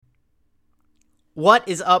What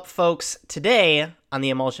is up, folks? Today on the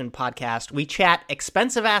Emulsion Podcast, we chat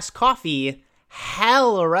expensive-ass coffee,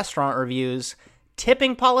 hella restaurant reviews,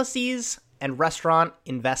 tipping policies, and restaurant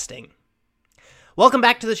investing. Welcome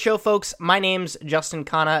back to the show, folks. My name's Justin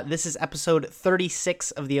Khanna. This is episode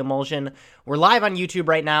 36 of The Emulsion. We're live on YouTube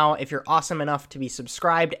right now. If you're awesome enough to be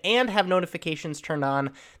subscribed and have notifications turned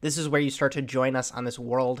on, this is where you start to join us on this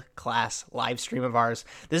world-class live stream of ours.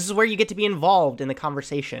 This is where you get to be involved in the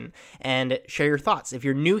conversation and share your thoughts. If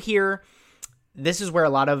you're new here, this is where a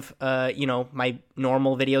lot of, my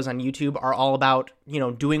normal videos on YouTube are all about,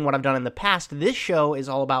 doing what I've done in the past. This show is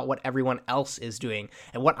all about what everyone else is doing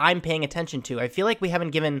and what I'm paying attention to. I feel like we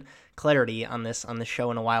haven't given clarity on this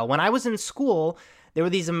show in a while. When I was in school, there were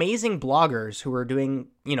these amazing bloggers who were doing,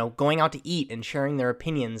 going out to eat and sharing their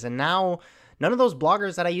opinions. And now none of those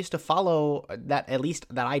bloggers that I used to follow, that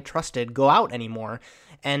I trusted, go out anymore.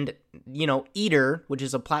 And, Eater, which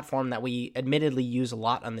is a platform that we admittedly use a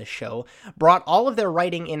lot on this show, brought all of their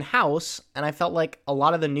writing in-house, and I felt like a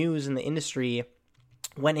lot of the news in the industry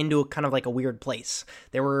went into a kind of like a weird place.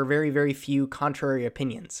 There were very, very few contrary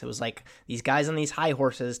opinions. It was like these guys on these high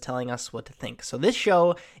horses telling us what to think. So this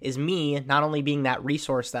show is me not only being that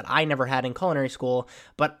resource that I never had in culinary school,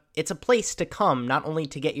 but it's a place to come, not only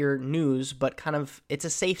to get your news, but kind of, it's a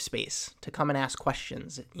safe space to come and ask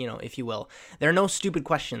questions, if you will. There are no stupid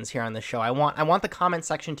questions here on this show. I want the comment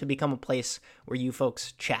section to become a place where you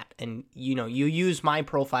folks chat and, you use my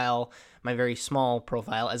profile, my very small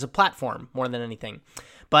profile, as a platform more than anything.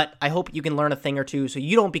 But I hope you can learn a thing or two so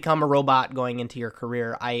you don't become a robot going into your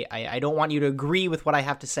career. I don't want you to agree with what I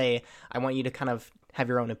have to say. I want you to kind of have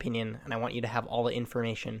your own opinion, and I want you to have all the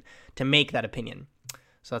information to make that opinion.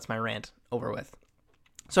 So that's my rant over with.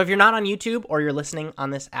 So if you're not on YouTube or you're listening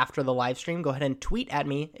on this after the live stream, go ahead and tweet at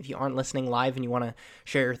me if you aren't listening live and you want to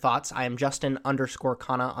share your thoughts. I am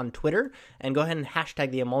Justin_Khanna on Twitter, and go ahead and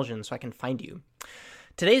hashtag the emulsion so I can find you.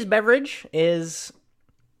 Today's beverage is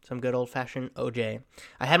some good old-fashioned OJ.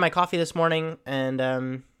 I had my coffee this morning, and,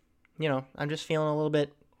 I'm just feeling a little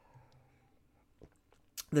bit...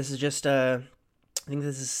 This is just, I think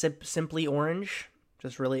this is Simply Orange.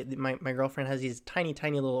 Just really, my girlfriend has these tiny,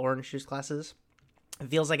 tiny little orange juice glasses. It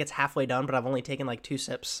feels like it's halfway done, but I've only taken like 2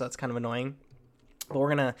 sips, so that's kind of annoying. But we're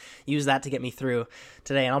going to use that to get me through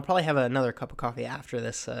today, and I'll probably have another cup of coffee after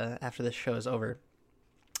this show is over.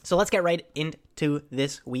 So let's get right into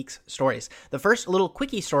this week's stories. The first little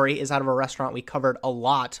quickie story is out of a restaurant we covered a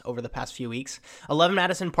lot over the past few weeks. 11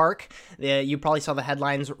 Madison Park. You probably saw the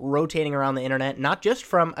headlines rotating around the internet, not just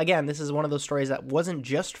from, again, this is one of those stories that wasn't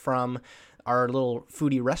just from our little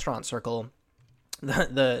foodie restaurant circle.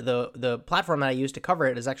 The platform that I use to cover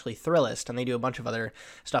it is actually Thrillist, and they do a bunch of other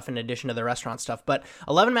stuff in addition to the restaurant stuff. But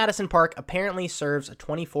 11 Madison Park apparently serves a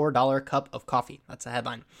 $24 cup of coffee. That's the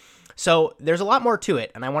headline. So there's a lot more to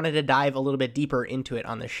it, and I wanted to dive a little bit deeper into it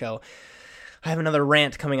on this show. I have another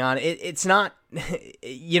rant coming on. It's not,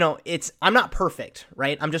 I'm not perfect,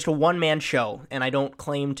 right? I'm just a one-man show, and I don't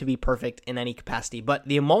claim to be perfect in any capacity. But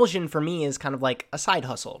the emulsion for me is kind of like a side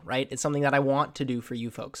hustle, right? It's something that I want to do for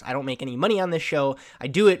you folks. I don't make any money on this show. I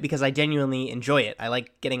do it because I genuinely enjoy it. I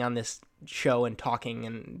like getting on this show and talking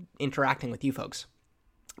and interacting with you folks.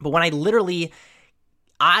 But when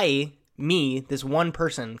this one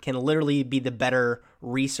person can literally be the better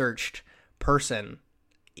researched person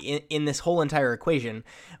in this whole entire equation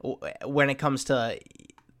when it comes to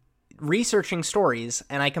researching stories,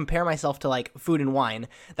 and I compare myself to like food and wine,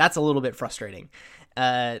 that's a little bit frustrating.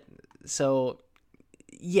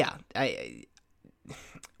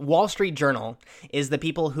 Wall Street Journal is the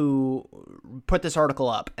people who put this article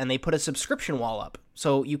up, and they put a subscription wall up.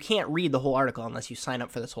 So you can't read the whole article unless you sign up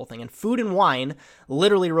for this whole thing. And Food and Wine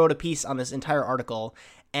literally wrote a piece on this entire article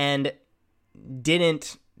and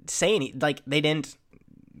didn't say any, like they didn't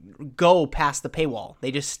go past the paywall.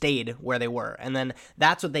 They just stayed where they were. And then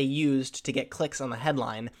that's what they used to get clicks on the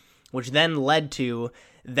headline, which then led to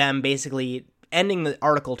them basically ending the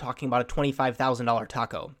article talking about a $25,000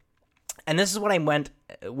 taco. And this is what I went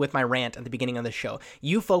with my rant at the beginning of the show.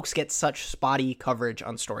 You folks get such spotty coverage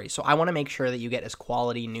on stories, so I want to make sure that you get as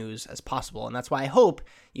quality news as possible, and that's why I hope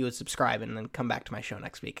you would subscribe and then come back to my show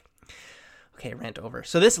next week. Okay, rant over.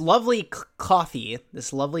 So this lovely coffee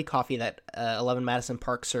that 11 Madison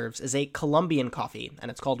Park serves is a Colombian coffee,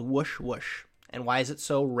 and it's called Whoosh Whoosh. And why is it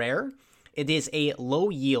so rare? It is a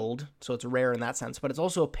low yield, so it's rare in that sense, but it's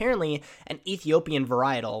also apparently an Ethiopian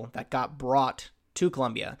varietal that got brought to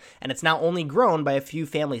Colombia, and it's now only grown by a few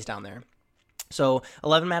families down there. So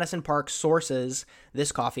 11 Madison Park sources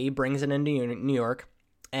this coffee, brings it into New York,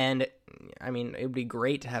 and I mean, it would be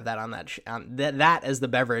great to have that on that as the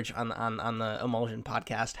beverage on the Emulsion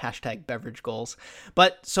podcast, #beverage goals.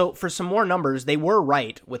 But so for some more numbers, they were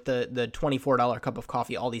right with the $24 cup of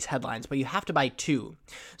coffee, all these headlines, but you have to buy two.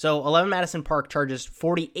 So 11 Madison Park charges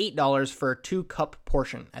 $48 for a 2-cup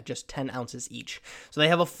portion at just 10 ounces each. So they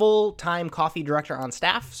have a full-time coffee director on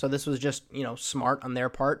staff. So this was just, smart on their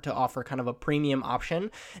part to offer kind of a premium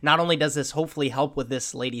option. Not only does this hopefully help with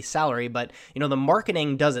this lady's salary, but, the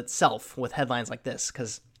marketing does itself with headlines like this,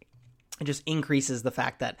 because it just increases the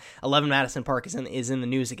fact that 11 Madison Park is in the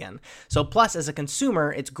news again. So plus, as a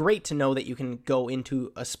consumer, it's great to know that you can go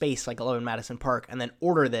into a space like 11 Madison Park and then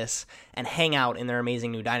order this and hang out in their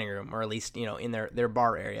amazing new dining room, or at least, in their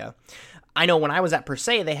bar area. I know when I was at Per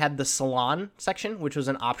Se, they had the salon section, which was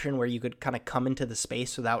an option where you could kind of come into the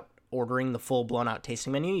space without ordering the full blown out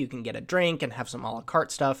tasting menu. You can get a drink and have some a la carte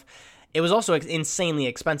stuff. It was also insanely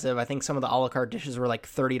expensive. I think some of the a la carte dishes were like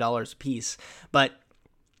 $30 a piece, but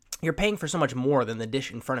you're paying for so much more than the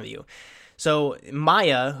dish in front of you. So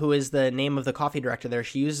Maya, who is the name of the coffee director there,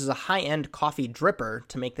 she uses a high-end coffee dripper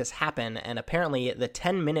to make this happen, and apparently the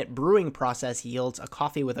 10-minute brewing process yields a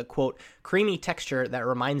coffee with a, quote, creamy texture that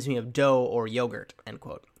reminds me of dough or yogurt, end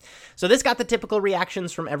quote. So this got the typical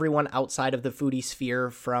reactions from everyone outside of the foodie sphere,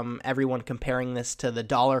 from everyone comparing this to the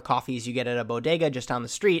dollar coffees you get at a bodega just down the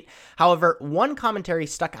street. However, one commentary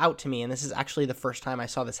stuck out to me, and this is actually the first time I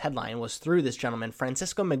saw this headline, was through this gentleman,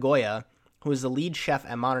 Francisco Migoya, who is the lead chef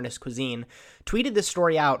at Modernist Cuisine, tweeted this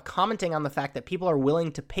story out, commenting on the fact that people are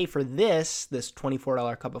willing to pay for this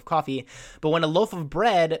 $24 cup of coffee, but when a loaf of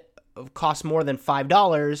bread costs more than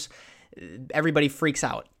 $5, everybody freaks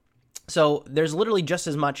out. So there's literally just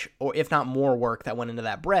as much, or if not more, work that went into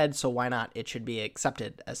that bread, so why not? It should be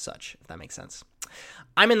accepted as such, if that makes sense.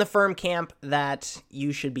 I'm in the firm camp that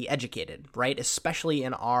you should be educated, right? Especially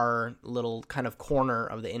in our little kind of corner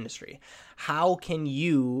of the industry. How can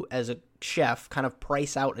you, as a chef, kind of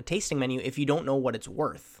price out a tasting menu if you don't know what it's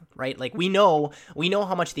worth, right? Like we know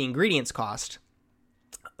how much the ingredients cost,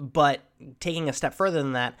 but taking a step further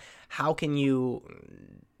than that, how can you,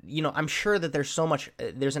 I'm sure that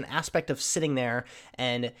there's an aspect of sitting there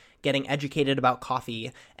and getting educated about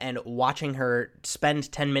coffee and watching her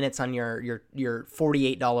spend 10 minutes on your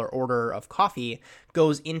 $48 order of coffee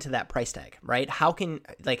goes into that price tag, right? How can,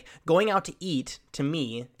 going out to eat, to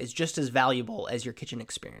me, is just as valuable as your kitchen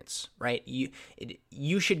experience, right?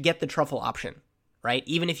 You should get the truffle option, right?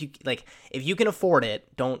 Even if you can afford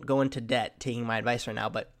it, don't go into debt, taking my advice right now,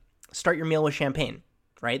 but start your meal with champagne.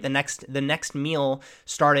 Right? The next meal,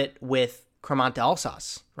 start it with Cremant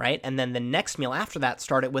d'Alsace, right? And then the next meal after that,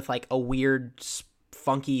 start it with like a weird,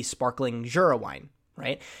 funky, sparkling Jura wine,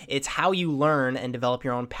 right? It's how you learn and develop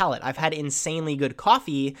your own palate. I've had insanely good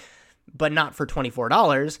coffee, but not for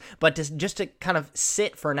 $24, but just to kind of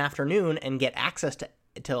sit for an afternoon and get access to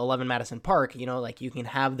 11 Madison Park, you can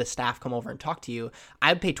have the staff come over and talk to you.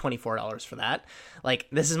 I'd pay $24 for that.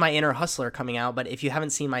 This is my inner hustler coming out, but if you haven't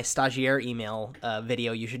seen my stagiaire email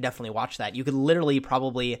video, you should definitely watch that. You could literally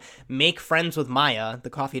probably make friends with Maya, the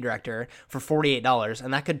coffee director, for $48,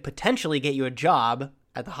 and that could potentially get you a job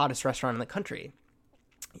at the hottest restaurant in the country.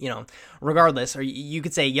 Regardless, or you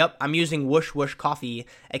could say, yep, I'm using Whoosh Whoosh coffee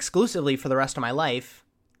exclusively for the rest of my life,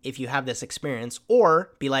 if you have this experience,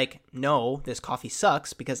 or be like, no, this coffee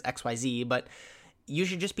sucks because XYZ, but you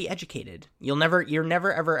should just be educated. You'll never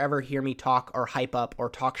ever hear me talk or hype up or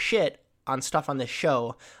talk shit on stuff on this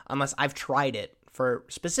show unless I've tried it for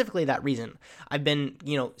specifically that reason. I've been,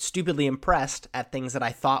 stupidly impressed at things that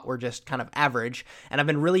I thought were just kind of average, and I've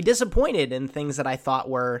been really disappointed in things that I thought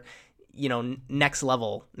were, next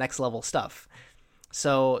level stuff.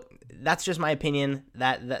 So that's just my opinion.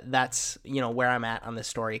 That's where I'm at on this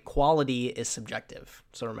story. Quality is subjective,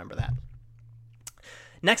 so remember that.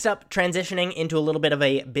 Next up, transitioning into a little bit of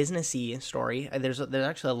a businessy story. There's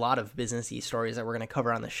actually a lot of businessy stories that we're going to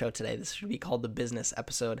cover on the show today. This should be called the business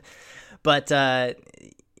episode. But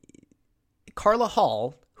Carla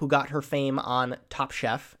Hall, who got her fame on Top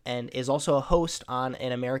Chef and is also a host on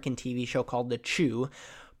an American TV show called The Chew,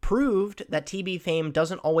 proved that TV fame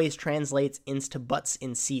doesn't always translate into butts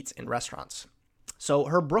in seats in restaurants. So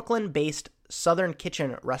her Brooklyn-based Southern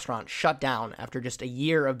Kitchen restaurant shut down after just a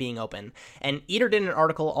year of being open, and Eater did an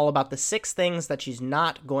article all about the 6 things that she's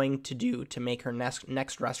not going to do to make her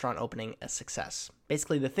next restaurant opening a success.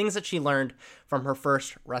 Basically, the things that she learned from her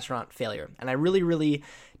first restaurant failure. And I really, really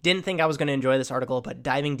didn't think I was going to enjoy this article, but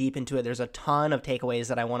diving deep into it, there's a ton of takeaways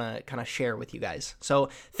that I want to kind of share with you guys. So,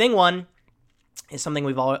 thing 1, is something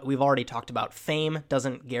we've already talked about. Fame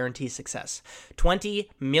doesn't guarantee success. 20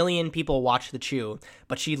 million people watch The Chew,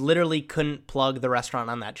 but she literally couldn't plug the restaurant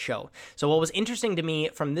on that show. So what was interesting to me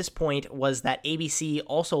from this point was that ABC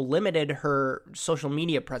also limited her social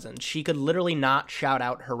media presence. She could literally not shout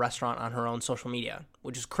out her restaurant on her own social media,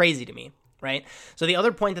 which is crazy to me, right? So the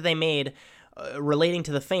other point that they made relating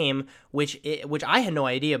to the fame, which I had no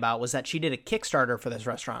idea about, was that she did a Kickstarter for this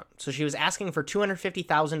restaurant. So she was asking for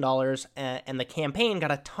 $250,000, and the campaign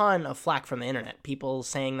got a ton of flack from the internet. People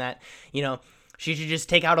saying that, she should just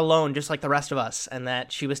take out a loan just like the rest of us, and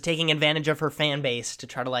that she was taking advantage of her fan base to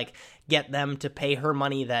try to get them to pay her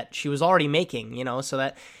money that she was already making, so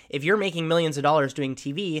that if you're making millions of dollars doing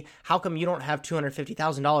TV, how come you don't have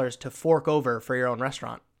 $250,000 to fork over for your own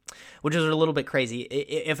restaurant? Which is a little bit crazy.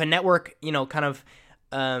 If a network, it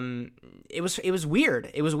was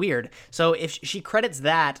weird. It was weird. So if she credits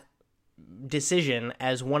that decision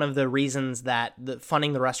as one of the reasons that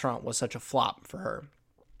funding the restaurant was such a flop for her.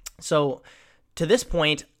 So to this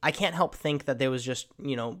point, I can't help think that there was just,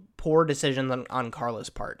 poor decisions on Carla's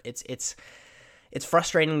part. It's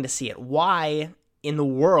frustrating to see it. Why in the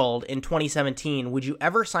world in 2017 would you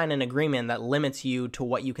ever sign an agreement that limits you to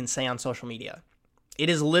what you can say on social media? It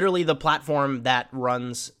is literally the platform that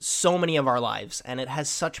runs so many of our lives, and it has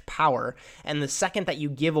such power. And the second that you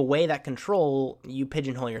give away that control, you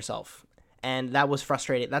pigeonhole yourself. And that was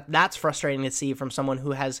frustrating. That's frustrating to see from someone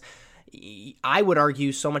who has, I would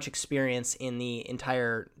argue, so much experience in the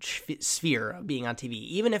entire sphere of being on TV.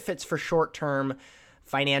 Even if it's for short-term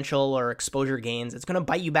financial or exposure gains, it's going to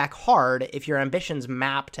bite you back hard if your ambitions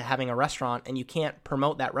map to having a restaurant and you can't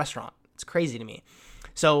promote that restaurant. It's crazy to me.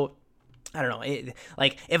 So I don't know,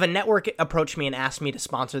 if a network approached me and asked me to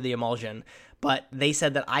sponsor the Emulsion, but they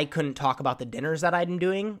said that I couldn't talk about the dinners that I'd been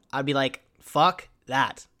doing, I'd be like, fuck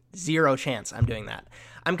that. Zero chance I'm doing that.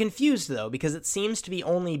 I'm confused, though, because it seems to be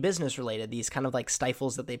only business related, these kind of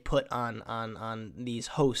stifles that they put on these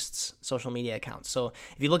hosts' social media accounts. So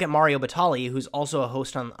if you look at Mario Batali, who's also a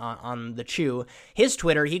host on The Chew, his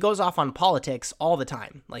Twitter, he goes off on politics all the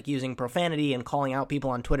time, using profanity and calling out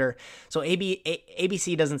people on Twitter. So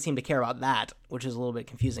ABC doesn't seem to care about that, which is a little bit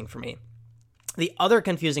confusing for me. The other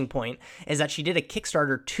confusing point is that she did a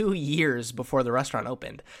Kickstarter 2 years before the restaurant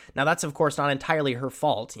opened. Now, that's, of course, not entirely her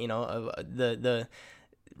fault. The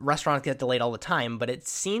restaurants get delayed all the time, but it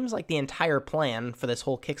seems like the entire plan for this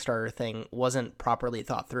whole Kickstarter thing wasn't properly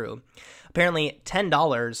thought through. Apparently,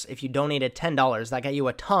 $10, if you donated $10, that got you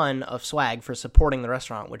a ton of swag for supporting the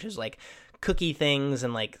restaurant, which is cookie things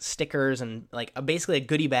and stickers and basically a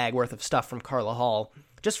goodie bag worth of stuff from Carla Hall,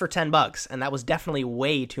 just for $10, and that was definitely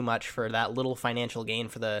way too much for that little financial gain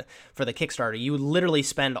for the Kickstarter. You would literally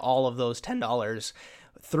spend all of those $10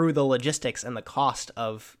 through the logistics and the cost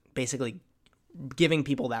of basically giving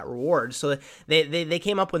people that reward. So they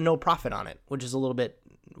came up with no profit on it, which is a little bit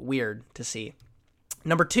weird to see.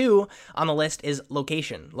 Number 2 on the list is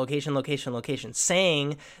location,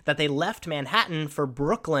 saying that they left Manhattan for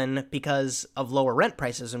Brooklyn because of lower rent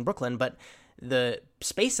prices in Brooklyn, but the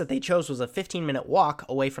space that they chose was a 15-minute walk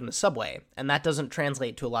away from the subway, and that doesn't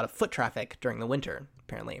translate to a lot of foot traffic during the winter,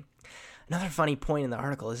 apparently. Another funny point in the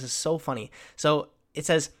article, this is so funny. So it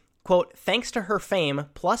says, quote, thanks to her fame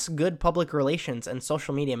plus good public relations and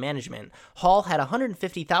social media management, Hall had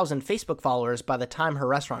 150,000 Facebook followers by the time her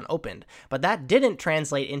restaurant opened, but that didn't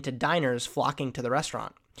translate into diners flocking to the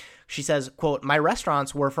restaurant. She says, quote, my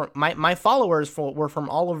restaurants were from, my followers were from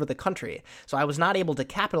all over the country, so I was not able to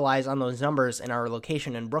capitalize on those numbers in our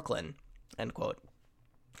location in Brooklyn, end quote.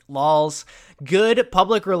 Lols. Good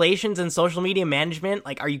public relations and social media management?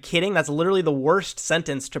 Are you kidding? That's literally the worst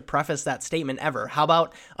sentence to preface that statement ever. How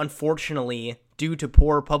about, unfortunately, due to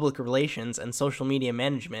poor public relations and social media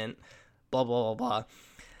management, blah, blah, blah,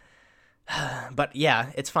 blah. But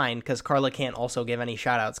yeah, it's fine, because Carla can't also give any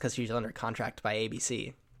shout-outs because she's under contract by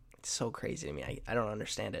ABC. It's so crazy to me. I don't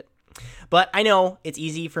understand it. But I know it's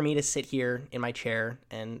easy for me to sit here in my chair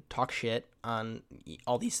and talk shit on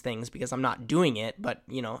all these things because I'm not doing it, but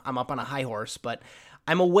I'm up on a high horse, but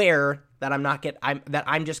I'm aware that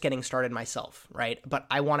I'm just getting started myself, right? But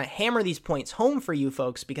I want to hammer these points home for you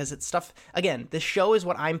folks because it's stuff, again, this show is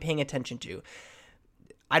what I'm paying attention to.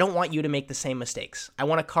 I don't want you to make the same mistakes. I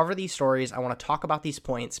want to cover these stories. I want to talk about these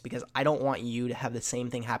points because I don't want you to have the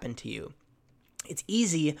same thing happen to you. It's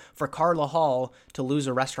easy for Carla Hall to lose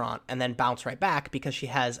a restaurant and then bounce right back because she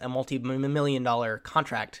has a multi-million-dollar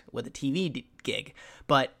contract with a TV gig.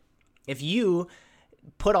 But if you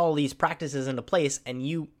put all these practices into place and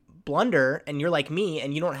you blunder and you're like me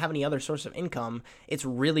and you don't have any other source of income, it's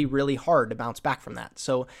really, really hard to bounce back from that.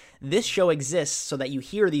 So this show exists so that you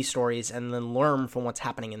hear these stories and then learn from what's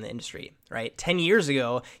happening in the industry. right? 10 years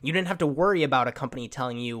ago, you didn't have to worry about a company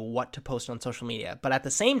telling you what to post on social media. But at the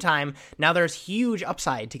same time, now there's huge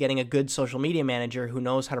upside to getting a good social media manager who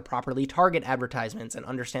knows how to properly target advertisements and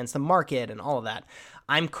understands the market and all of that.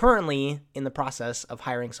 I'm currently in the process of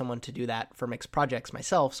hiring someone to do that for Mixed Projects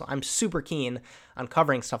myself, so I'm super keen on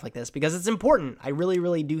covering stuff like this because it's important. I really,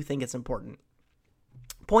 really do think it's important.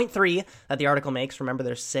 Point 3 that the article makes, remember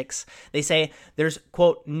there's 6, they say there's,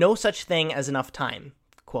 quote, no such thing as enough time,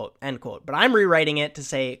 quote, end quote. But I'm rewriting it to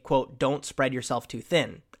say, quote, don't spread yourself too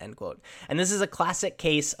thin, end quote. And this is a classic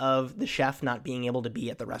case of the chef not being able to be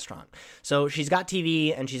at the restaurant. So she's got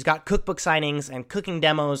TV and she's got cookbook signings and cooking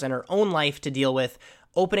demos and her own life to deal with.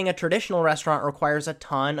 Opening a traditional restaurant requires a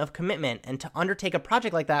ton of commitment, and to undertake a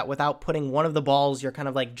project like that without putting one of the balls you're kind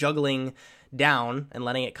of like juggling down and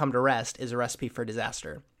letting it come to rest is a recipe for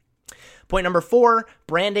disaster. Point number 4,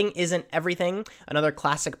 branding isn't everything. Another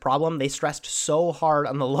classic problem. They stressed so hard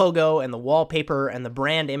on the logo and the wallpaper and the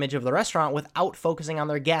brand image of the restaurant without focusing on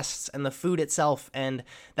their guests and the food itself, and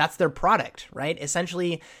that's their product, right?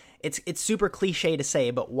 Essentially, it's super cliche to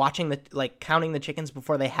say, but counting the chickens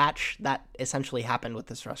before they hatch, that essentially happened with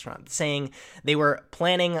this restaurant. Saying they were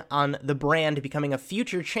planning on the brand becoming a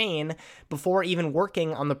future chain before even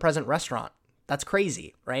working on the present restaurant. That's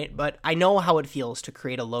crazy, right? But I know how it feels to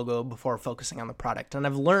create a logo before focusing on the product, and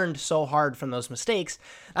I've learned so hard from those mistakes.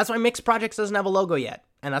 That's why Mixed Projects doesn't have a logo yet,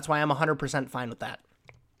 and that's why I'm 100% fine with that.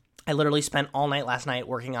 I literally spent all night last night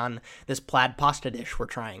working on this plaid pasta dish we're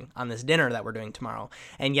trying on this dinner that we're doing tomorrow.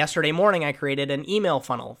 And yesterday morning, I created an email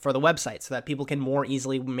funnel for the website so that people can more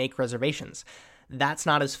easily make reservations. That's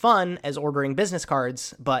not as fun as ordering business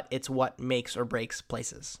cards, but it's what makes or breaks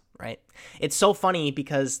places, right? It's so funny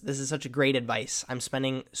because this is such a great advice. I'm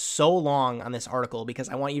spending so long on this article because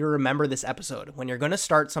I want you to remember this episode. When you're going to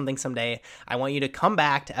start something someday, I want you to come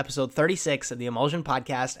back to episode 36 of the Emulsion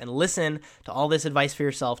Podcast and listen to all this advice for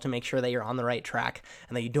yourself to make sure that you're on the right track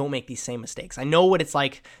and that you don't make these same mistakes. I know what it's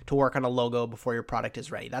like to work on a logo before your product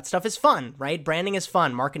is ready. That stuff is fun, right? Branding is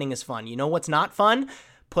fun. Marketing is fun. You know what's not fun?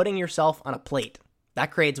 Putting yourself on a plate. That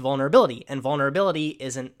creates vulnerability, and vulnerability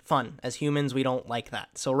isn't fun. As humans, we don't like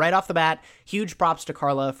that. So right off the bat, huge props to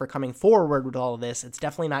Carla for coming forward with all of this. It's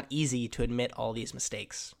definitely not easy to admit all these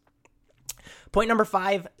mistakes. Point number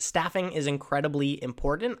 5, staffing is incredibly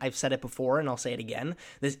important. I've said it before and I'll say it again.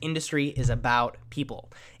 This industry is about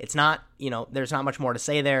people. It's not, there's not much more to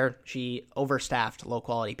say there. She overstaffed low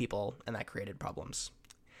quality people and that created problems.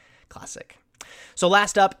 Classic. So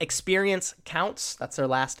last up, experience counts. That's their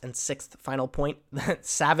last and 6th final point.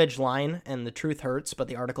 Savage line, and the truth hurts, but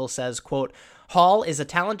the article says, quote, Hall is a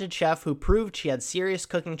talented chef who proved she had serious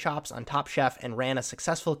cooking chops on Top Chef and ran a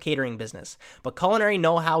successful catering business. But culinary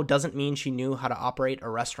know-how doesn't mean she knew how to operate a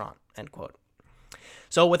restaurant, end quote.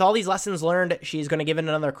 So with all these lessons learned, she's going to give it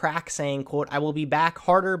another crack, saying, quote, I will be back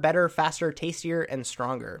harder, better, faster, tastier, and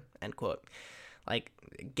stronger, end quote. Like,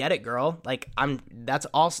 get it, girl. That's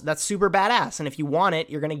super badass. And if you want it,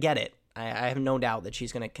 you're going to get it. I have no doubt that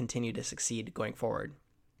she's going to continue to succeed going forward.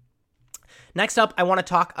 Next up, I want to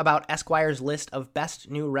talk about Esquire's list of best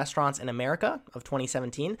new restaurants in America of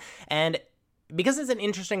 2017. And because it's an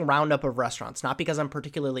interesting roundup of restaurants, not because I'm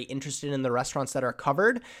particularly interested in the restaurants that are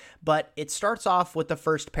covered, but it starts off with the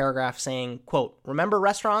first paragraph saying, quote, remember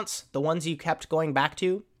restaurants, the ones you kept going back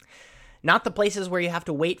to? Not the places where you have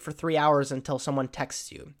to wait for 3 hours until someone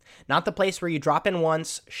texts you. Not the place where you drop in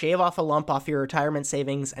once, shave off a lump off your retirement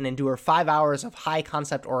savings, and endure 5 hours of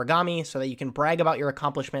high-concept origami so that you can brag about your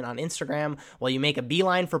accomplishment on Instagram while you make a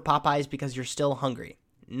beeline for Popeyes because you're still hungry.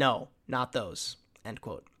 No, not those. End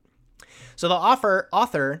quote. So the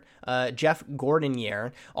author, Jeff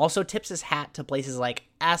Gordinier, also tips his hat to places like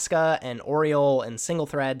Aska and Oriole and Single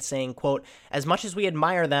Thread, saying, quote, as much as we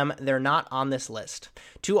admire them, they're not on this list.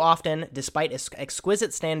 Too often, despite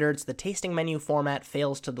exquisite standards, the tasting menu format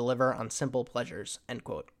fails to deliver on simple pleasures, end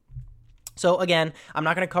quote. So again, I'm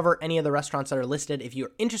not going to cover any of the restaurants that are listed. If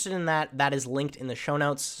you're interested in that, that is linked in the show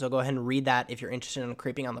notes. So go ahead and read that if you're interested in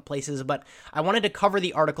creeping on the places. But I wanted to cover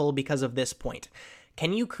the article because of this point.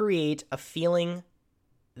 Can you create a feeling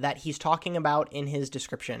that he's talking about in his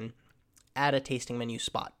description at a tasting menu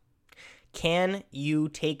spot? Can you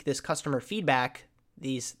take this customer feedback,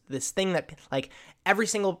 this thing that, like,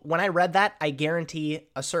 when I read that, I guarantee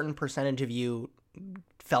a certain percentage of you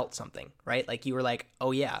felt something, right? Like you were like,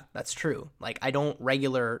 oh yeah, that's true. Like I don't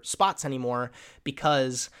regular spots anymore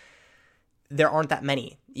because there aren't that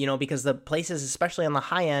many, because the places, especially on the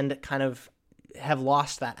high end, kind of have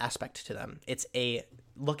lost that aspect to them. It's a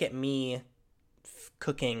look at me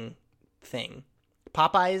cooking thing.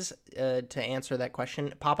 Popeyes, to answer that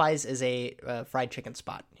question, Popeyes is a fried chicken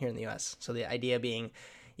spot here in the U.S. So the idea being,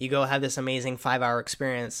 You go have this amazing 5-hour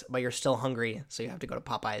experience, but you're still hungry, so you have to go to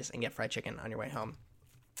Popeyes and get fried chicken on your way home.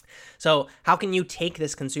 So how can you take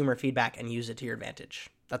this consumer feedback and use it to your advantage?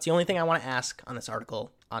 That's the only thing I want to ask on this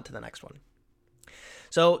article. On to the next one.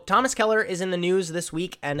 So Thomas Keller is in the news this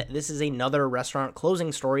week, and this is another restaurant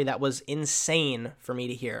closing story that was insane for me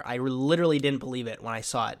to hear. I literally didn't believe it when I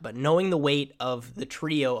saw it, but knowing the weight of the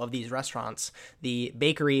trio of these restaurants, the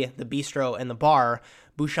bakery, the bistro, and the bar,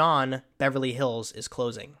 Bouchon Beverly Hills is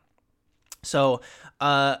closing. So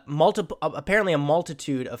apparently a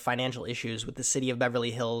multitude of financial issues with the city of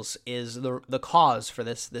Beverly Hills is the cause for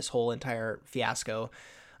this whole entire fiasco.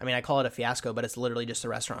 I mean, I call it a fiasco, but it's literally just a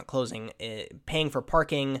restaurant closing, paying for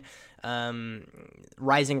parking,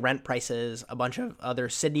 rising rent prices, a bunch of other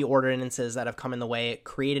city ordinances that have come in the way. It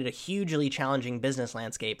created a hugely challenging business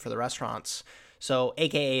landscape for the restaurants. So,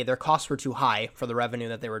 AKA, their costs were too high for the revenue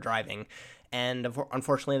that they were driving. And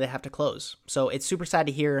unfortunately, they have to close. So it's super sad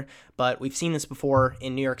to hear, but we've seen this before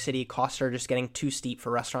in New York City. Costs are just getting too steep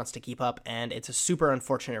for restaurants to keep up, and it's a super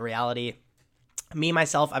unfortunate reality. Me,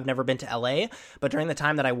 myself, I've never been to LA, but during the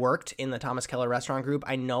time that I worked in the Thomas Keller restaurant group,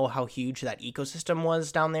 I know how huge that ecosystem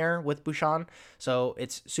was down there with Bouchon. So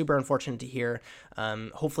it's super unfortunate to hear.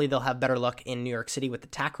 Hopefully they'll have better luck in New York City with the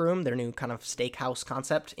Tack Room, their new kind of steakhouse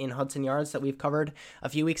concept in Hudson Yards that we've covered a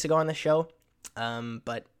few weeks ago on the show.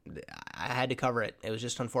 But I had to cover it. It was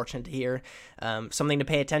just unfortunate to hear. Something to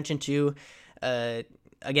pay attention to.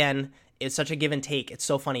 Again, it's such a give and take. It's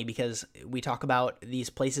so funny because we talk about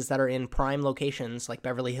these places that are in prime locations like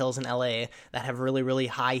Beverly Hills and LA that have really, really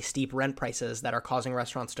high, steep rent prices that are causing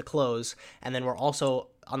restaurants to close. And then we're also,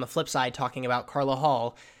 on the flip side, talking about Carla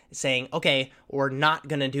Hall saying, okay, we're not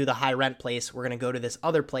going to do the high rent place. We're going to go to this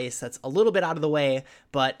other place that's a little bit out of the way,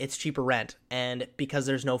 but it's cheaper rent. And because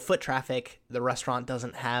there's no foot traffic, the restaurant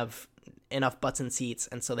doesn't have enough butts and seats,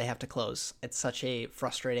 and so they have to close. It's such a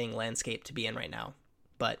frustrating landscape to be in right now.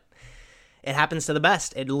 But it happens to the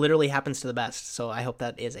best. It literally happens to the best. So I hope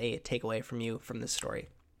that is a takeaway from you from this story.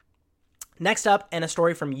 Next up, and a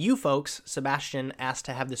story from you folks, Sebastian asked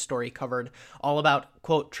to have this story covered, all about,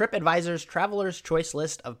 quote, TripAdvisor's Traveler's Choice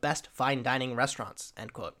List of Best Fine Dining Restaurants,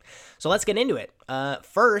 end quote. So let's get into it.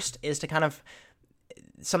 First is to kind of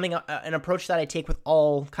an approach that I take with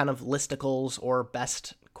all kind of listicles or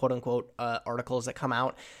best, quote unquote, articles that come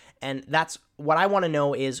out. And that's what I want to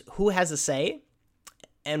know is who has a say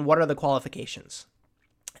and what are the qualifications?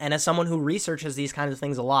 And as someone who researches these kinds of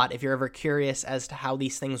things a lot, if you're ever curious as to how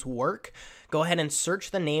these things work, go ahead and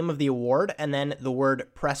search the name of the award and then the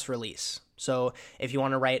word press release. So if you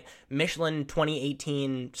want to write Michelin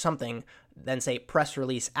 2018 something, then say press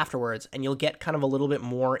release afterwards, and you'll get kind of a little bit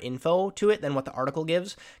more info to it than what the article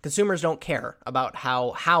gives. Consumers don't care about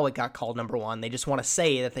how it got called number one. They just want to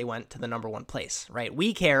say that they went to the number one place, right?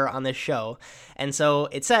 We care on this show. And so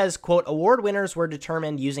it says, quote, award winners were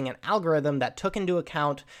determined using an algorithm that took into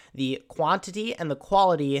account the quantity and the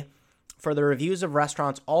quality for the reviews of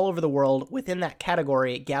restaurants all over the world within that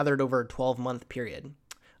category gathered over a 12-month period.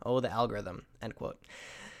 Oh, the algorithm, end quote.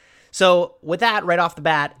 So with that, right off the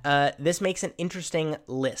bat, this makes an interesting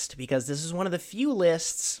list because this is one of the few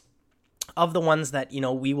lists of the ones that,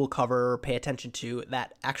 we will cover or pay attention to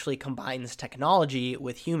that actually combines technology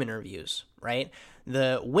with human reviews, right?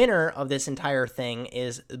 The winner of this entire thing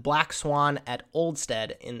is Black Swan at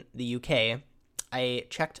Oldstead in the UK. I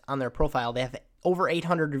checked on their profile. They have over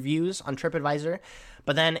 800 reviews on TripAdvisor.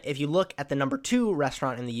 But then if you look at the number 2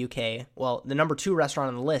 restaurant in the UK, well, the number 2 restaurant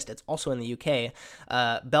on the list, it's also in the UK,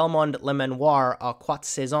 Belmond Le Manoir à Quatre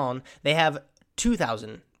Saisons, they have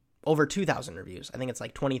over 2,000 reviews. I think it's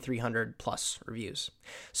like 2,300 plus reviews.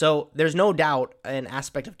 So there's no doubt an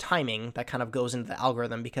aspect of timing that kind of goes into the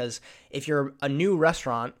algorithm because if you're a new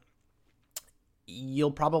restaurant, you'll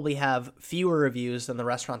probably have fewer reviews than the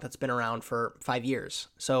restaurant that's been around for 5 years.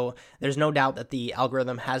 So there's no doubt that the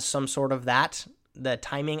algorithm has some sort of the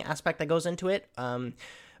timing aspect that goes into it.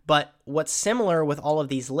 But what's similar with all of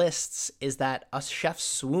these lists is that us chefs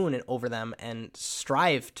swoon over them and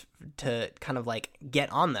strive to kind of like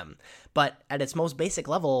get on them. But at its most basic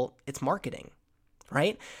level, it's marketing,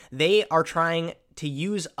 right? They are trying to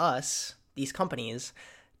use us, these companies,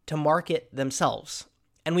 to market themselves.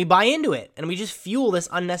 And we buy into it, and we just fuel this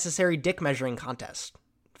unnecessary dick measuring contest.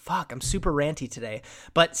 Fuck, I'm super ranty today.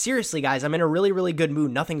 But seriously, guys, I'm in a really, really good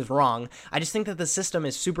mood. Nothing's wrong. I just think that the system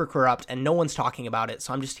is super corrupt, and no one's talking about it,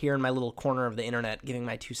 so I'm just here in my little corner of the internet giving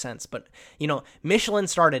my 2 cents. But, Michelin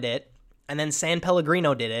started it, and then San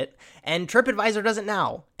Pellegrino did it, and TripAdvisor does it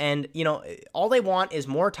now. And, all they want is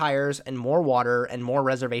more tires and more water and more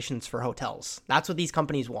reservations for hotels. That's what these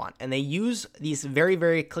companies want, and they use these very,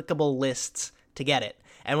 very clickable lists to get it.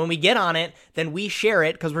 And when we get on it, then we share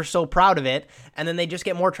it because we're so proud of it, and then they just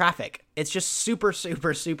get more traffic. It's just super,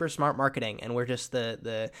 super, super smart marketing, and we're just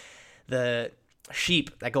the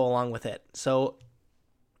sheep that go along with it. So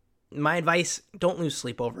my advice, don't lose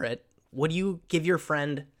sleep over it. Would you give your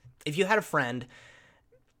friend, if you had a friend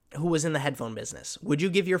who was in the headphone business, would you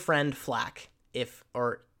give your friend flack if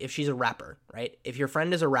she's a rapper, right? If your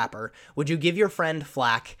friend is a rapper, would you give your friend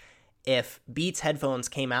flack if Beats Headphones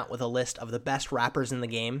came out with a list of the best rappers in the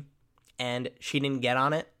game and she didn't get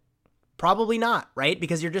on it? Probably not, right?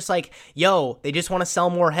 Because you're just like, yo, they just want to sell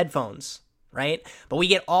more headphones, right? But we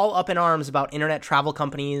get all up in arms about internet travel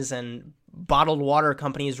companies and bottled water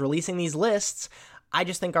companies releasing these lists. I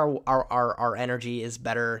just think our energy is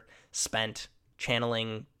better spent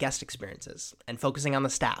channeling guest experiences and focusing on the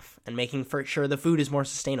staff and making for sure the food is more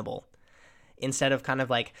sustainable instead of kind of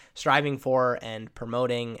like striving for and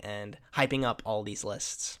promoting and hyping up all these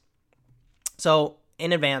lists. So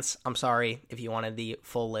in advance, I'm sorry if you wanted the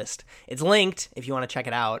full list. It's linked if you want to check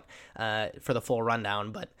it out for the full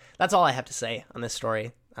rundown, but that's all I have to say on this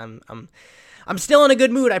story. I'm still in a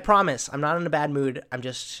good mood, I promise. I'm not in a bad mood. I'm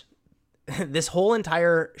just this whole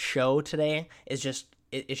entire show today is just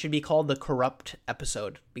it should be called the corrupt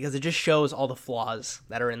episode because it just shows all the flaws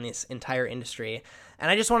that are in this entire industry,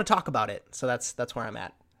 and I just want to talk about it. So that's where I'm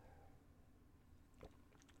at.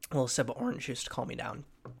 A little sip of orange juice to calm me down.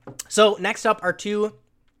 So next up are two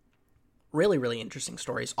really, really interesting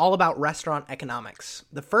stories all about restaurant economics.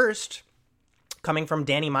 The first coming from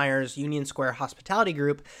Danny Meyer's Union Square Hospitality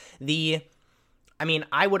Group,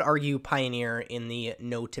 I would argue pioneer in the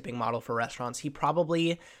no tipping model for restaurants. He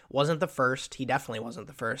probably wasn't the first. He definitely wasn't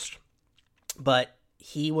the first. But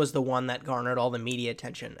he was the one that garnered all the media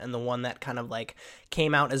attention and the one that kind of like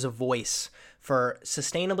came out as a voice for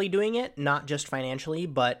sustainably doing it, not just financially,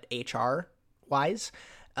 but HR wise.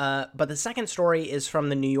 But the second story is from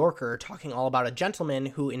the New Yorker, talking all about a gentleman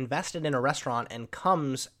who invested in a restaurant and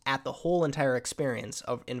comes at the whole entire experience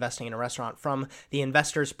of investing in a restaurant from the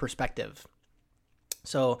investor's perspective.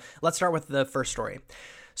 So let's start with the first story.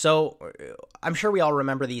 So I'm sure we all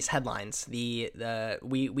remember these headlines. We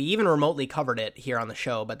even remotely covered it here on the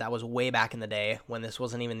show, but that was way back in the day when this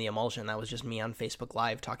wasn't even the Emulsion. That was just me on Facebook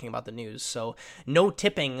Live talking about the news. So no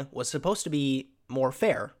tipping was supposed to be more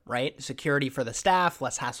fair, right? Security for the staff,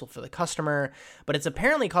 less hassle for the customer, but it's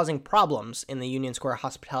apparently causing problems in the Union Square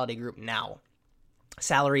Hospitality Group now.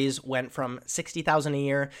 Salaries went from $60,000 a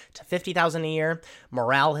year to $50,000 a year.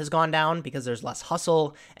 Morale has gone down because there's less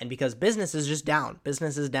hustle and because business is just down.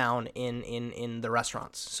 Business is down in the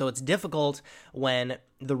restaurants. So it's difficult when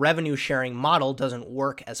the revenue sharing model doesn't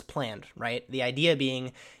work as planned, right? The idea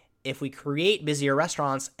being if we create busier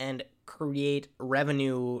restaurants and create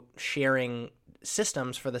revenue sharing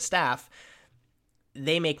systems for the staff,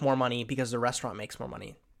 they make more money because the restaurant makes more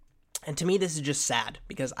money. And to me, this is just sad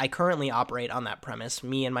because I currently operate on that premise.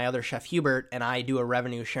 Me and my other chef, Hubert, and I do a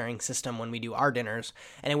revenue sharing system when we do our dinners.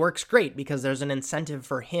 And it works great because there's an incentive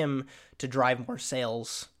for him to drive more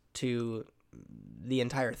sales to the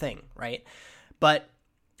entire thing, right? But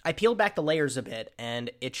I peeled back the layers a bit and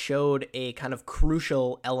it showed a kind of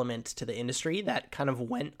crucial element to the industry that kind of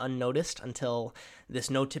went unnoticed until this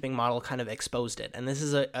no tipping model kind of exposed it. And this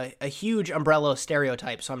is a huge umbrella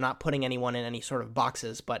stereotype, so I'm not putting anyone in any sort of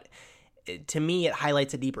boxes, but to me, it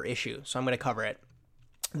highlights a deeper issue, so I'm going to cover it.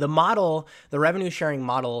 The model, the revenue sharing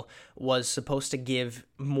model, was supposed to give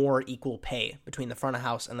more equal pay between the front of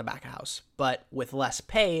house and the back of house. But with less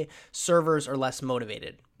pay, servers are less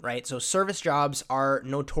motivated, right? So service jobs are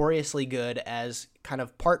notoriously good as kind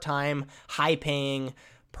of part-time, high-paying,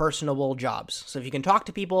 personable jobs. So if you can talk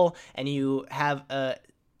to people and you have a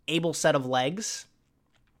able set of legs,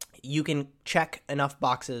 you can check enough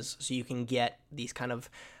boxes so you can get these kind of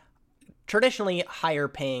traditionally higher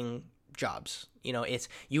paying jobs. You know,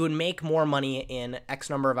 you would make more money in X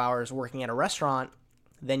number of hours working at a restaurant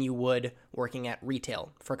than you would working at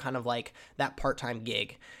retail for kind of like that part-time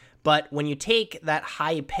gig. But when you take that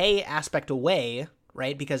high pay aspect away,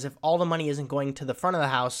 right, because if all the money isn't going to the front of the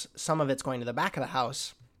house, some of it's going to the back of the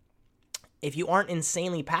house. If you aren't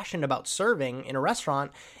insanely passionate about serving in a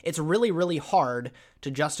restaurant, it's really, really hard to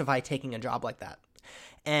justify taking a job like that.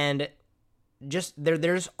 And just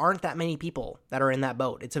there's aren't that many people that are in that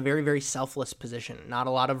boat. It's a very, very selfless position. Not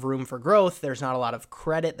a lot of room for growth. There's not a lot of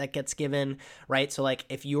credit that gets given, right? So like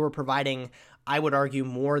if you were providing, I would argue,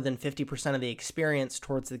 more than 50% of the experience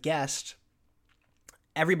towards the guest,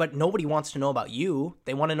 nobody wants to know about you.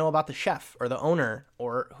 They want to know about the chef or the owner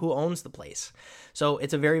or who owns the place. So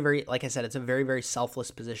it's a very, very, like I said, it's a very, very selfless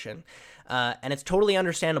position. And it's totally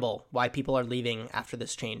understandable why people are leaving after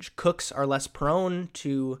this change. Cooks are less prone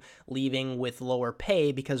to leaving with lower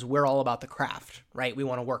pay because we're all about the craft, right? We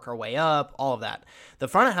want to work our way up, all of that. The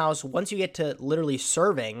front of house, once you get to literally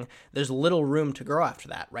serving, there's little room to grow after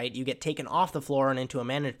that, right? You get taken off the floor and into a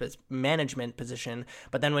management position.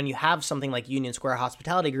 But then when you have something like Union Square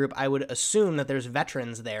Hospitality Group, I would assume that there's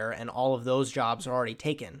veterans there and all of those jobs are already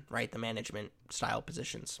taken, right? The management style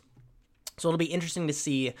positions. So it'll be interesting to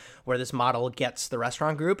see where this model gets the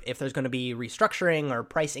restaurant group, if there's going to be restructuring or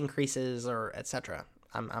price increases or etc.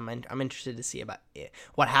 I'm interested to see about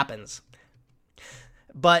what happens.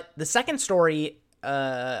 But the second story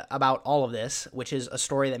about all of this, which is a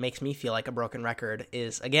story that makes me feel like a broken record,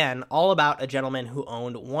 is again all about a gentleman who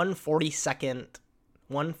owned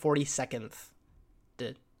 1/42th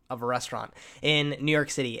of a restaurant in New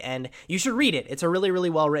York City, and you should read it. It's a really, really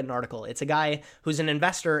well-written article. It's a guy who's an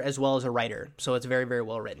investor as well as a writer, so it's very, very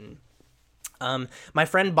well-written. My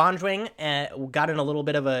friend Bonjwing got in a little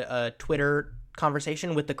bit of a Twitter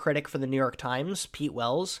conversation with the critic for the New York Times, Pete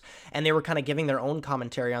Wells, and they were kind of giving their own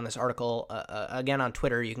commentary on this article, again on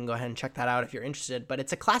Twitter. You can go ahead and check that out if you're interested, but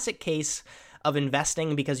it's a classic case of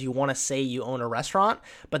investing because you want to say you own a restaurant,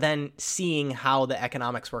 but then seeing how the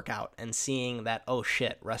economics work out and seeing that, oh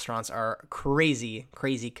shit, restaurants are crazy,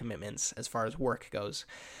 crazy commitments as far as work goes.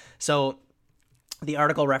 So the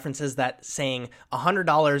article references that saying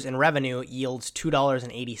 $100 in revenue yields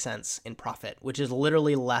 $2.80 in profit, which is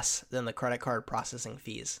literally less than the credit card processing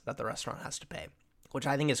fees that the restaurant has to pay, which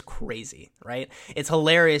I think is crazy, right? It's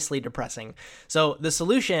hilariously depressing. So the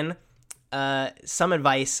solution, some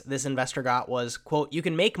advice this investor got was, quote, "You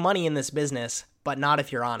can make money in this business, but not if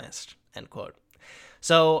you're honest," end quote.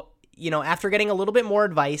 So, after getting a little bit more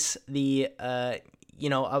advice, the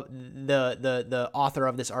author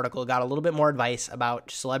of this article got a little bit more advice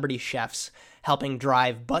about celebrity chefs helping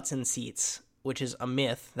drive butts in seats, which is a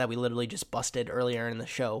myth that we literally just busted earlier in the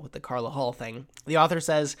show with the Carla Hall thing. The author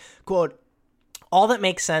says, quote, "All that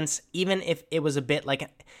makes sense, even if it was a bit like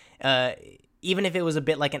an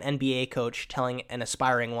NBA coach telling an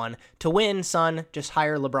aspiring one, to win, son, just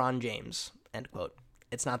hire LeBron James," end quote.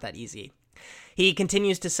 It's not that easy. He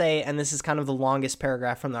continues to say, and this is kind of the longest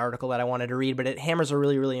paragraph from the article that I wanted to read, but it hammers a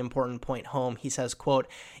really, really important point home. He says, quote,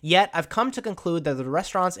 "Yet I've come to conclude that the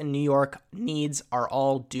restaurants in New York needs are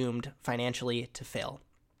all doomed financially to fail.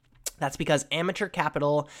 That's because amateur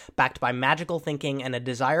capital, backed by magical thinking and a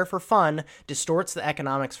desire for fun, distorts the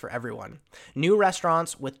economics for everyone. New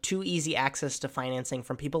restaurants with too easy access to financing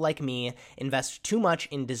from people like me invest too much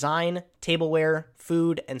in design, tableware,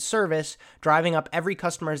 food, and service, driving up every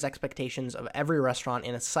customer's expectations of every restaurant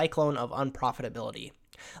in a cyclone of unprofitability.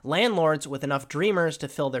 Landlords with enough dreamers to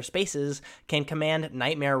fill their spaces can command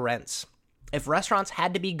nightmare rents. If restaurants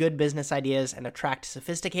had to be good business ideas and attract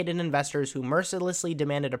sophisticated investors who mercilessly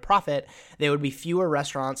demanded a profit, there would be fewer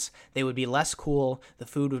restaurants, they would be less cool, the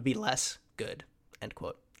food would be less good," end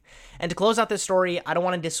quote. And to close out this story, I don't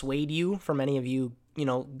want to dissuade you from any of you,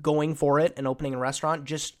 going for it and opening a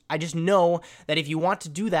restaurant. I just know that if you want to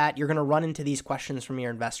do that, you're going to run into these questions from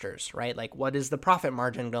your investors, right? Like, what is the profit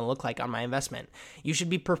margin going to look like on my investment? You should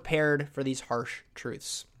be prepared for these harsh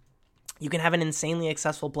truths. You can have an insanely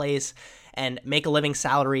successful place and make a living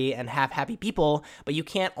salary and have happy people, but you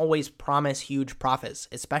can't always promise huge profits,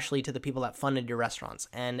 especially to the people that funded your restaurants.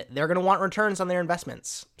 And they're going to want returns on their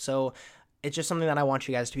investments. So it's just something that I want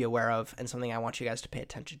you guys to be aware of and something I want you guys to pay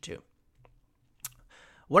attention to.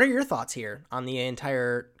 What are your thoughts here on the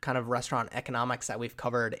entire kind of restaurant economics that we've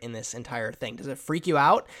covered in this entire thing? Does it freak you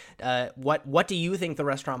out? What do you think the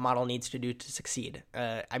restaurant model needs to do to succeed?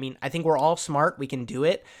 I think we're all smart. We can do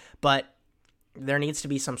it, but there needs to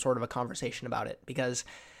be some sort of a conversation about it because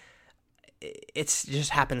it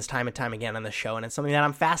just happens time and time again on this show, and it's something that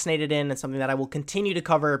I'm fascinated in and something that I will continue to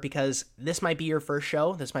cover because this might be your first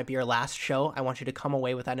show. This might be your last show. I want you to come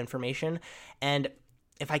away with that information, and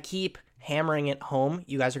if I keep hammering it home,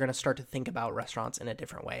 you guys are going to start to think about restaurants in a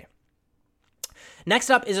different way.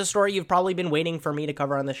 Next up is a story you've probably been waiting for me to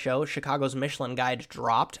cover on the show. Chicago's Michelin Guide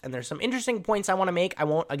dropped, and there's some interesting points I want to make. I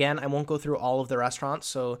won't go through all of the restaurants,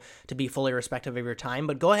 so to be fully respectful of your time,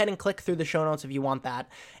 but go ahead and click through the show notes if you want that.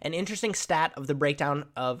 An interesting stat of the breakdown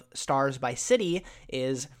of stars by city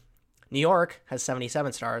is New York has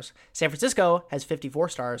 77 stars, San Francisco has 54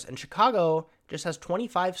 stars, and Chicago just has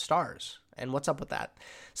 25 stars. And what's up with that?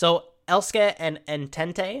 So Elske and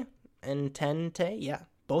Entente,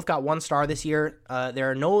 both got 1 star this year. There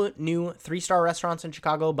are no new 3-star restaurants in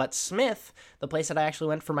Chicago, but Smith, the place that I actually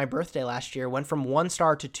went for my birthday last year, went from 1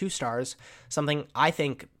 star to 2 stars, something I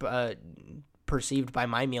think perceived by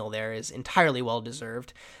my meal there is entirely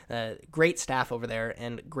well-deserved. Great staff over there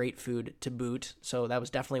and great food to boot, so that was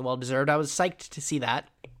definitely well-deserved. I was psyched to see that.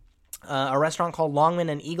 A restaurant called Longman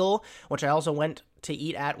and Eagle, which I also went to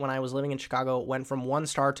eat at when I was living in Chicago, went from 1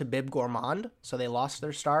 star to Bib Gourmand, so they lost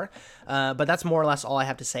their star. But that's more or less all I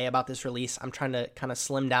have to say about this release. I'm trying to kind of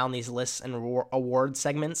slim down these lists and award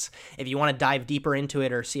segments. If you want to dive deeper into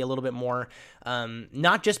it or see a little bit more,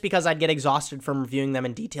 not just because I'd get exhausted from reviewing them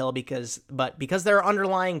in detail, but because there are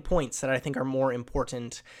underlying points that I think are more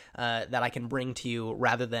important that I can bring to you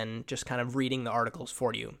rather than just kind of reading the articles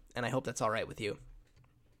for you. And I hope that's all right with you.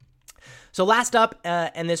 So last up,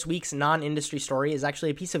 and this week's non-industry story is actually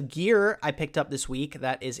a piece of gear I picked up this week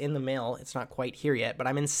that is in the mail. It's not quite here yet, but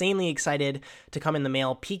I'm insanely excited to come in the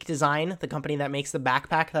mail. Peak Design, the company that makes the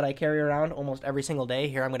backpack that I carry around almost every single day.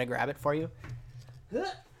 Here, I'm going to grab it for you.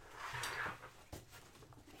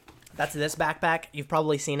 That's this backpack. You've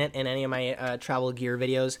probably seen it in any of my travel gear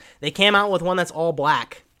videos. They came out with one that's all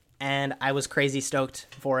black, and I was crazy stoked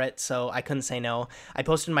for it, so I couldn't say no. I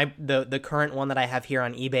posted the current one that I have here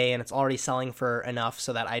on eBay, and it's already selling for enough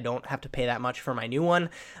so that I don't have to pay that much for my new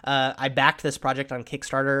one. I backed this project on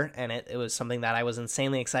Kickstarter, and it was something that I was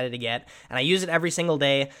insanely excited to get, and I use it every single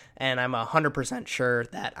day, and I'm 100% sure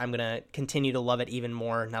that I'm going to continue to love it even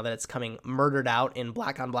more now that it's coming murdered out in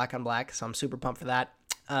black on black on black, so I'm super pumped for that.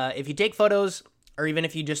 If you take photos, or even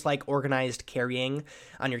if you just like organized carrying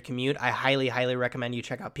on your commute, I highly, highly recommend you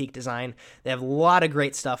check out Peak Design. They have a lot of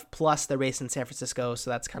great stuff, plus they're based in San Francisco, so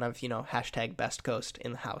that's kind of, hashtag best coast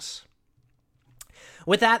in the house.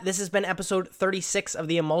 With that, this has been episode 36 of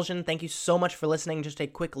The Emulsion. Thank you so much for listening. Just a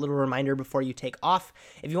quick little reminder before you take off.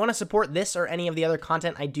 If you want to support this or any of the other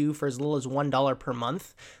content I do for as little as $1 per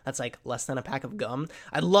month, that's like less than a pack of gum,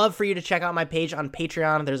 I'd love for you to check out my page on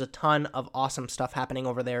Patreon. There's a ton of awesome stuff happening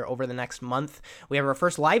over there over the next month. We have our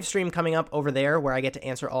first live stream coming up over there where I get to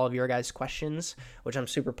answer all of your guys' questions, which I'm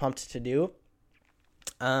super pumped to do.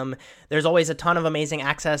 There's always a ton of amazing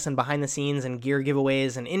access and behind the scenes and gear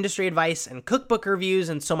giveaways and industry advice and cookbook reviews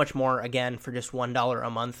and so much more, again, for just $1 a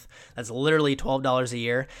month. That's literally $12 a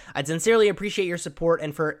year. I'd sincerely appreciate your support,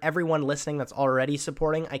 and for everyone listening that's already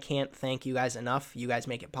supporting, I can't thank you guys enough. You guys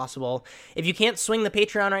make it possible. If you can't swing the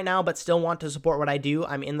Patreon right now but still want to support what I do,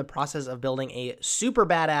 I'm in the process of building a super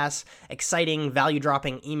badass, exciting,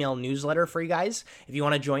 value-dropping email newsletter for you guys. If you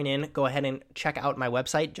want to join in, go ahead and check out my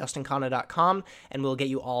website, justinkana.com, and we'll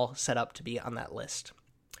get you all set up to be on that list.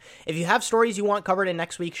 If you have stories you want covered in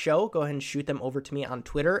next week's show, go ahead and shoot them over to me on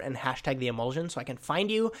Twitter and hashtag The Emulsion so I can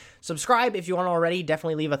find you. Subscribe if you aren't already.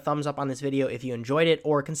 Definitely leave a thumbs up on this video if you enjoyed it,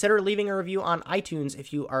 or consider leaving a review on iTunes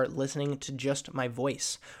if you are listening to just my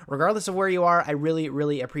voice. Regardless of where you are, I really,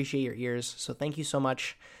 really appreciate your ears, so thank you so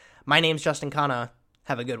much. My name's Justin Khanna.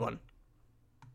 Have a good one.